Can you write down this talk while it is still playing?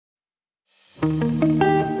Hey,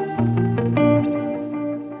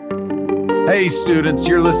 students,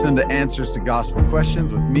 you're listening to Answers to Gospel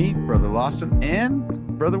Questions with me, Brother Lawson, and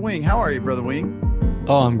Brother Wing. How are you, Brother Wing?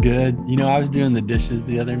 Oh, I'm good. I was doing the dishes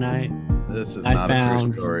the other night. This is not a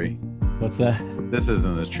true story. What's that? This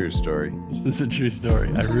isn't a true story. This is a true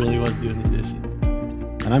story. I really was doing the dishes.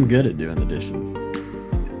 And I'm good at doing the dishes.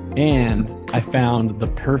 And I found the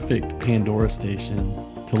perfect Pandora station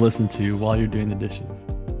to listen to while you're doing the dishes.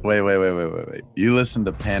 Wait. You listen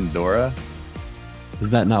to Pandora? Is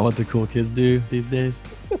that not what the cool kids do these days?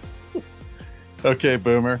 Okay,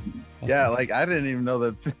 boomer. Yeah, like I didn't even know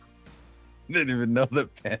that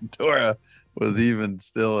Pandora was even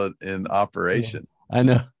still in operation. I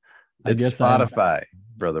know. I guess Spotify,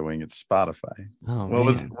 Brother Wing. It's Spotify. Oh,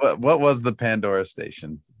 what was the Pandora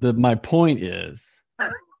station? My point is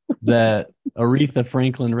that Aretha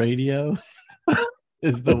Franklin radio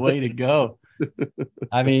is the way to go.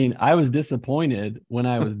 I mean, I was disappointed when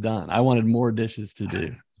I was done. I wanted more dishes to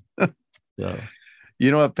do. So,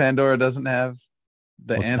 you know what Pandora doesn't have?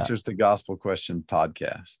 The Answers to Gospel Question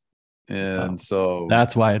podcast. And so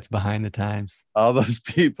that's why it's behind the times. All those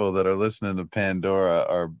people that are listening to Pandora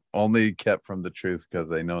are only kept from the truth because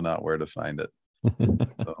they know not where to find it.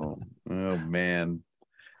 Oh man.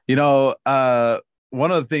 One of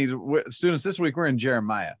the things, students, this week we're in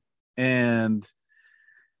Jeremiah, and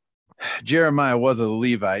Jeremiah was a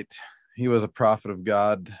Levite. He was a prophet of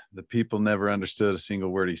God. The people never understood a single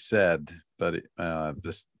word he said, but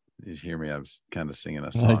you hear me? I was kind of singing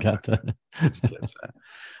a song. I got that.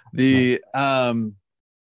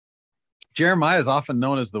 Jeremiah is often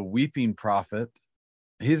known as the weeping prophet.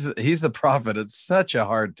 He's the prophet at such a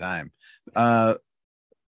hard time. When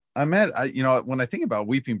I think about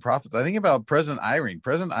weeping prophets, I think about President Irene.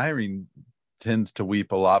 President Irene tends to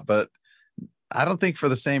weep a lot, but I don't think for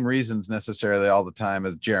the same reasons necessarily all the time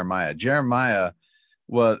as Jeremiah. Jeremiah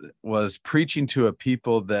was preaching to a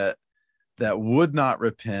people that would not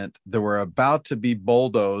repent, that were about to be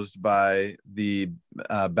bulldozed by the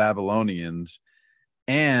Babylonians,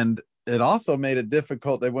 and it also made it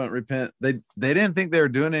difficult. They wouldn't repent. They didn't think they were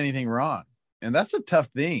doing anything wrong, and that's a tough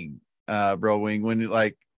thing, Bro Wing. When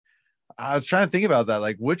I was trying to think about that,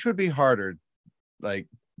 like which would be harder, like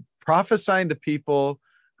prophesying to people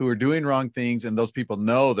who are doing wrong things and those people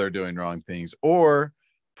know they're doing wrong things, or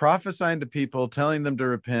prophesying to people, telling them to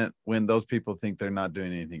repent when those people think they're not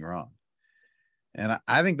doing anything wrong. And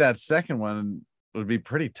I think that second one would be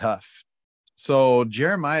pretty tough. So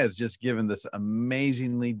Jeremiah is just given this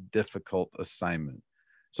amazingly difficult assignment.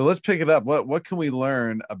 So let's pick it up. What can we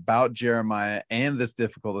learn about Jeremiah and this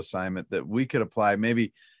difficult assignment that we could apply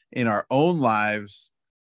maybe in our own lives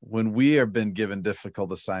when we have been given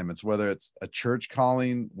difficult assignments, whether it's a church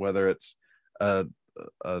calling, whether it's a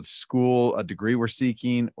school, a degree we're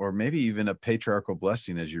seeking, or maybe even a patriarchal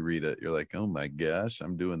blessing as you read it. You're like, oh my gosh,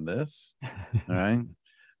 I'm doing this. All right.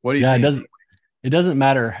 What do you think? It doesn't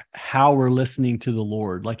matter how we're listening to the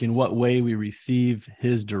Lord, like in what way we receive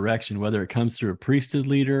his direction, whether it comes through a priesthood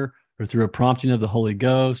leader or through a prompting of the Holy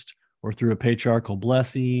Ghost or through a patriarchal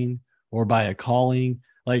blessing or by a calling.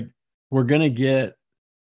 Like we're going to get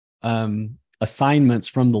assignments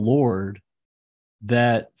from the Lord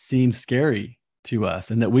that seem scary to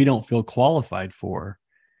us and that we don't feel qualified for.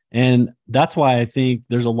 And that's why I think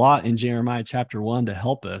there's a lot in Jeremiah chapter 1 to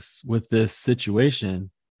help us with this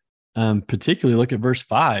situation. Particularly look at verse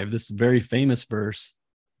 5, this very famous verse.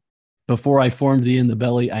 Before I formed thee in the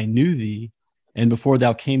belly, I knew thee. And before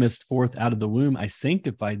thou camest forth out of the womb, I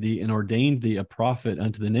sanctified thee and ordained thee a prophet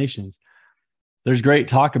unto the nations. There's great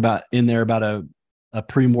talk about a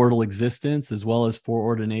premortal existence as well as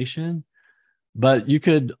foreordination. But you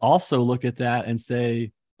could also look at that and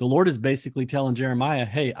say, the Lord is basically telling Jeremiah,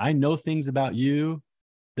 hey, I know things about you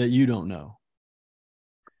that you don't know.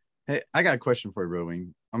 Hey, I got a question for you,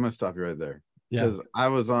 Rowing. I'm going to stop you right there. Because I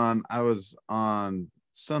was on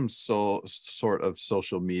some sort of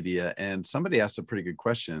social media, and somebody asked a pretty good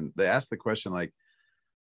question. They asked the question like,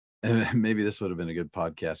 and maybe this would have been a good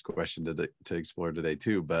podcast question to explore today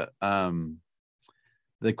too. But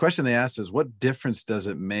the question they asked is, what difference does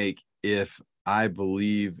it make if I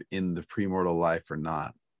believe in the premortal life or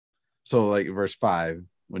not? So like verse 5,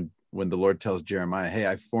 when the Lord tells Jeremiah, hey,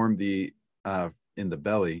 I formed thee in the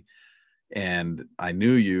belly and I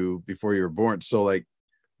knew you before you were born. So like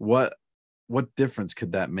what difference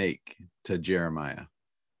could that make to Jeremiah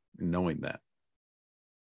knowing that?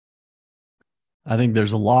 I think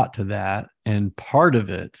there's a lot to that. And part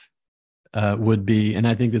of it would be, and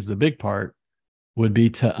I think this is a big part, would be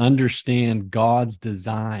to understand God's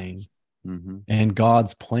design and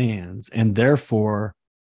God's plans, and therefore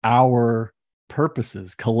our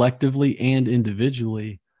purposes collectively and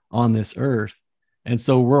individually on this earth. And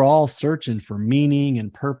so we're all searching for meaning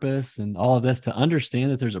and purpose and all of this, to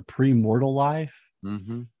understand that there's a pre-mortal life.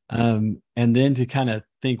 Mm-hmm. And then to kind of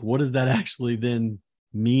think, what does that actually then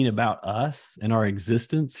mean about us and our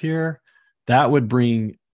existence here? That would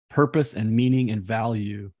bring purpose and meaning and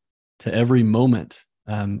value to every moment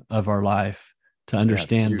of our life, to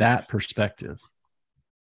understand that perspective.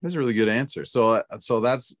 That's a really good answer. So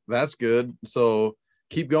that's good. So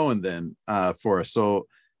keep going then for us. So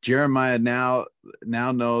Jeremiah now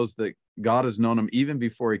knows that God has known him even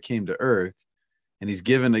before he came to earth. And he's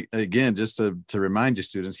given, again, just to remind you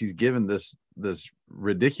students, he's given this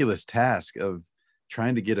ridiculous task of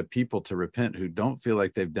trying to get a people to repent who don't feel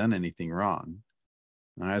like they've done anything wrong.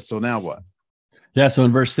 All right. So now what? Yeah. So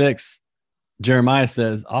in verse 6, Jeremiah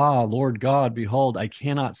says, Lord God, behold, I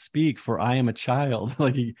cannot speak, for I am a child.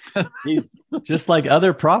 Like he just like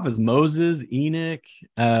other prophets, Moses, Enoch,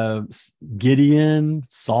 Gideon,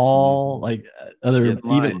 Saul, like other,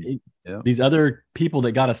 even these other people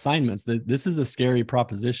that got assignments. That this is a scary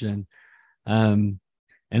proposition. And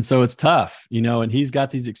so it's tough, and he's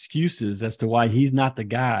got these excuses as to why he's not the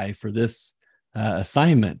guy for this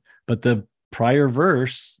assignment. But the prior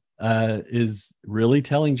verse is really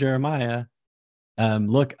telling Jeremiah,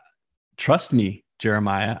 look, trust me,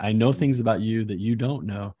 Jeremiah, I know things about you that you don't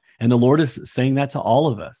know. And the Lord is saying that to all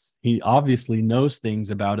of us. He obviously knows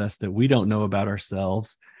things about us that we don't know about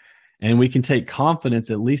ourselves. And we can take confidence,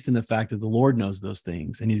 at least in the fact that the Lord knows those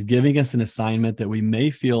things. And he's giving us an assignment that we may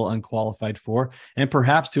feel unqualified for. And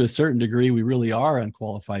perhaps to a certain degree, we really are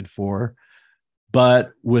unqualified for.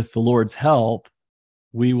 But with the Lord's help,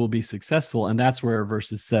 we will be successful. And that's where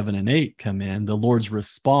verses 7 and 8 come in. The Lord's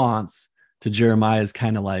response to Jeremiah is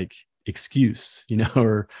kind of like excuse,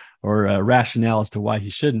 or rationale as to why he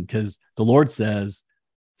shouldn't. Because the Lord says,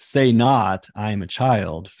 say not, I am a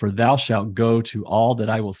child, for thou shalt go to all that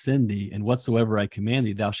I will send thee, and whatsoever I command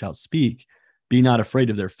thee, thou shalt speak. Be not afraid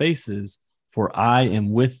of their faces, for I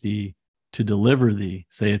am with thee to deliver thee,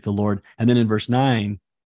 saith the Lord. And then in verse 9,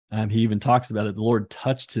 he even talks about it. The Lord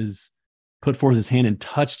put forth his hand and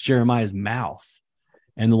touched Jeremiah's mouth.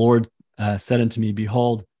 And the Lord said unto me,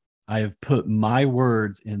 behold, I have put my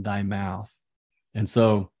words in thy mouth. And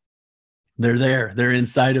so they're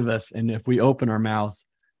inside of us. And if we open our mouths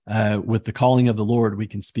with the calling of the Lord, we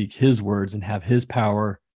can speak his words and have his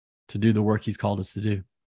power to do the work he's called us to do.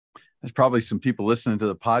 There's probably some people listening to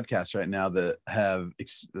the podcast right now that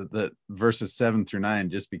that verses 7 through 9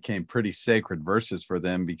 just became pretty sacred verses for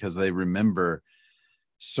them, because they remember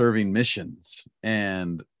serving missions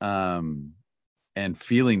and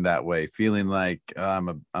feeling that way, feeling like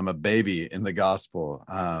I'm a baby in the gospel.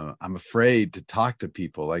 I'm afraid to talk to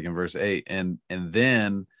people, like in verse 8. And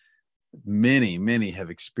then many have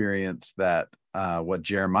experienced that, what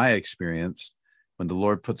Jeremiah experienced, when the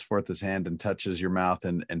Lord puts forth his hand and touches your mouth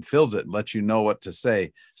and fills it and lets you know what to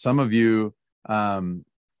say. Some of you who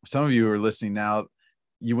are listening now,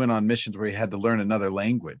 you went on missions where you had to learn another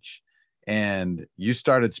language. And you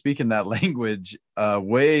started speaking that language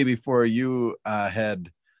way before you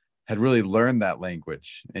had really learned that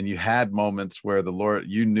language. And you had moments where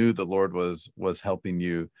you knew the Lord was helping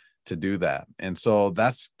you to do that. And so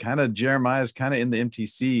that's kind of Jeremiah's kind of in the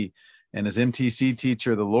MTC, and his MTC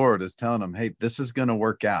teacher, the Lord, is telling him, hey, this is going to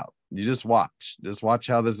work out. You just watch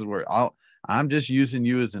how this is work. I'm just using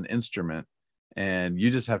you as an instrument, and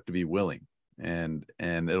you just have to be willing, and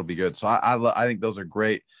it'll be good. So I think those are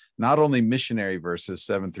great. Not only missionary verses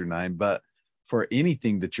 7 through 9, but for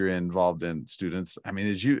anything that you're involved in, students. I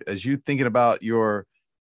mean, as you thinking about your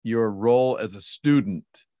role as a student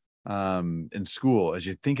in school, as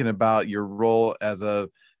you're thinking about your role as a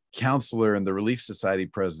counselor in the Relief Society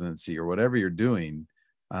presidency, or whatever you're doing,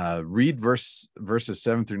 read verses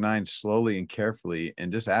 7 through 9 slowly and carefully,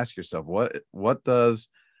 and just ask yourself, what does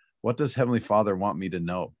Heavenly Father want me to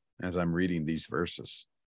know as I'm reading these verses?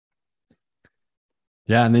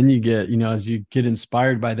 Yeah. And then you get, as you get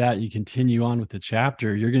inspired by that, you continue on with the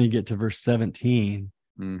chapter, you're going to get to verse 17,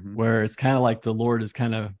 where it's kind of like the Lord is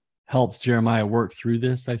kind of helps Jeremiah work through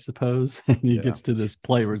this, I suppose. And he gets to this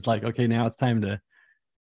play where it's like, okay, now it's time to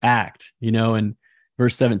act, and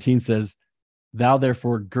verse 17 says, thou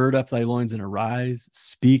therefore gird up thy loins and arise,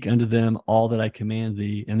 speak unto them all that I command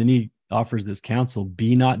thee. And then he offers this counsel,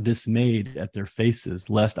 be not dismayed at their faces,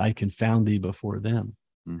 lest I confound thee before them.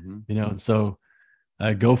 And so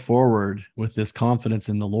go forward with this confidence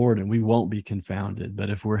in the Lord, and we won't be confounded. But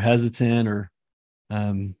if we're hesitant or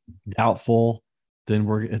doubtful, then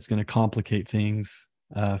it's going to complicate things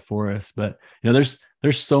for us. But there's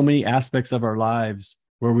so many aspects of our lives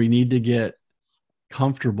where we need to get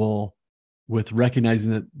comfortable with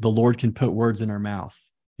recognizing that the Lord can put words in our mouth,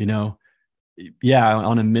 on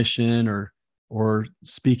a mission or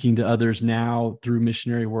speaking to others now through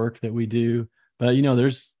missionary work that we do. But,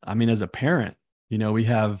 as a parent, we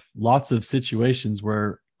have lots of situations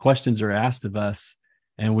where questions are asked of us,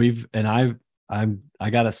 and I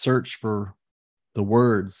got to search for the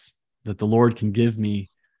words that the Lord can give me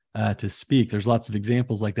to speak. There's lots of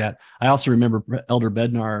examples like that. I also remember Elder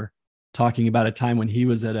Bednar talking about a time when he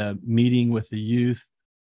was at a meeting with the youth,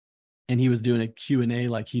 and he was doing a Q&A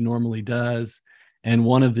like he normally does. And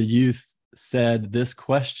one of the youth said this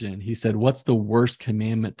question. He said, "What's the worst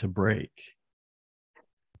commandment to break?"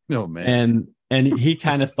 Oh, man. And he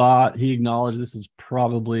kind of thought, he acknowledged this is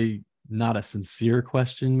probably not a sincere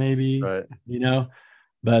question, maybe, right.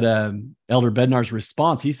 But Elder Bednar's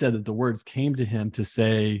response, he said that the words came to him to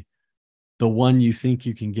say, "The one you think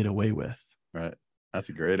you can get away with." Right. That's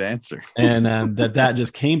a great answer. And that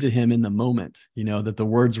just came to him in the moment, that the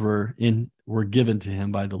words were given to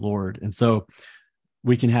him by the Lord. And so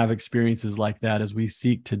we can have experiences like that as we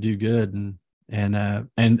seek to do good,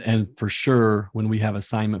 and for sure when we have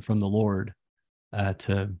assignment from the Lord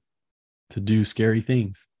to do scary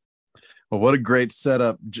things. Well, what a great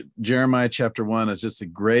setup. Jeremiah chapter 1 is just a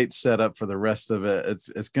great setup for the rest of it.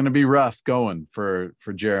 It's going to be rough going for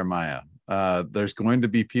Jeremiah. There's going to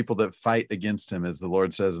be people that fight against him, as the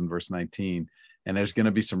Lord says in verse 19. And there's going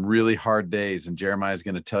to be some really hard days, and Jeremiah is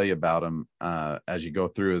going to tell you about them as you go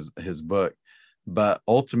through his book. But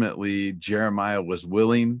ultimately, Jeremiah was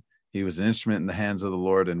willing. He was an instrument in the hands of the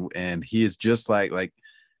Lord, and he is just like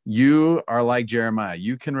you are like Jeremiah.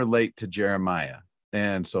 You can relate to Jeremiah.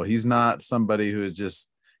 And so he's not somebody who is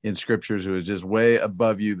just in scriptures, who is just way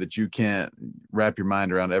above you, that you can't wrap your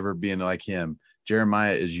mind around ever being like him.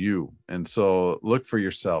 Jeremiah is you. And so look for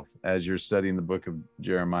yourself as you're studying the book of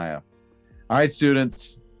Jeremiah. All right,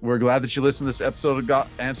 students, we're glad that you listened to this episode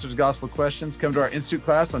of Answers Gospel Questions. Come to our Institute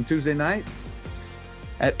class on Tuesday nights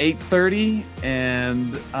at 8:30.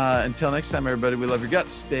 And until next time, everybody, we love your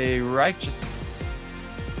guts. Stay righteous.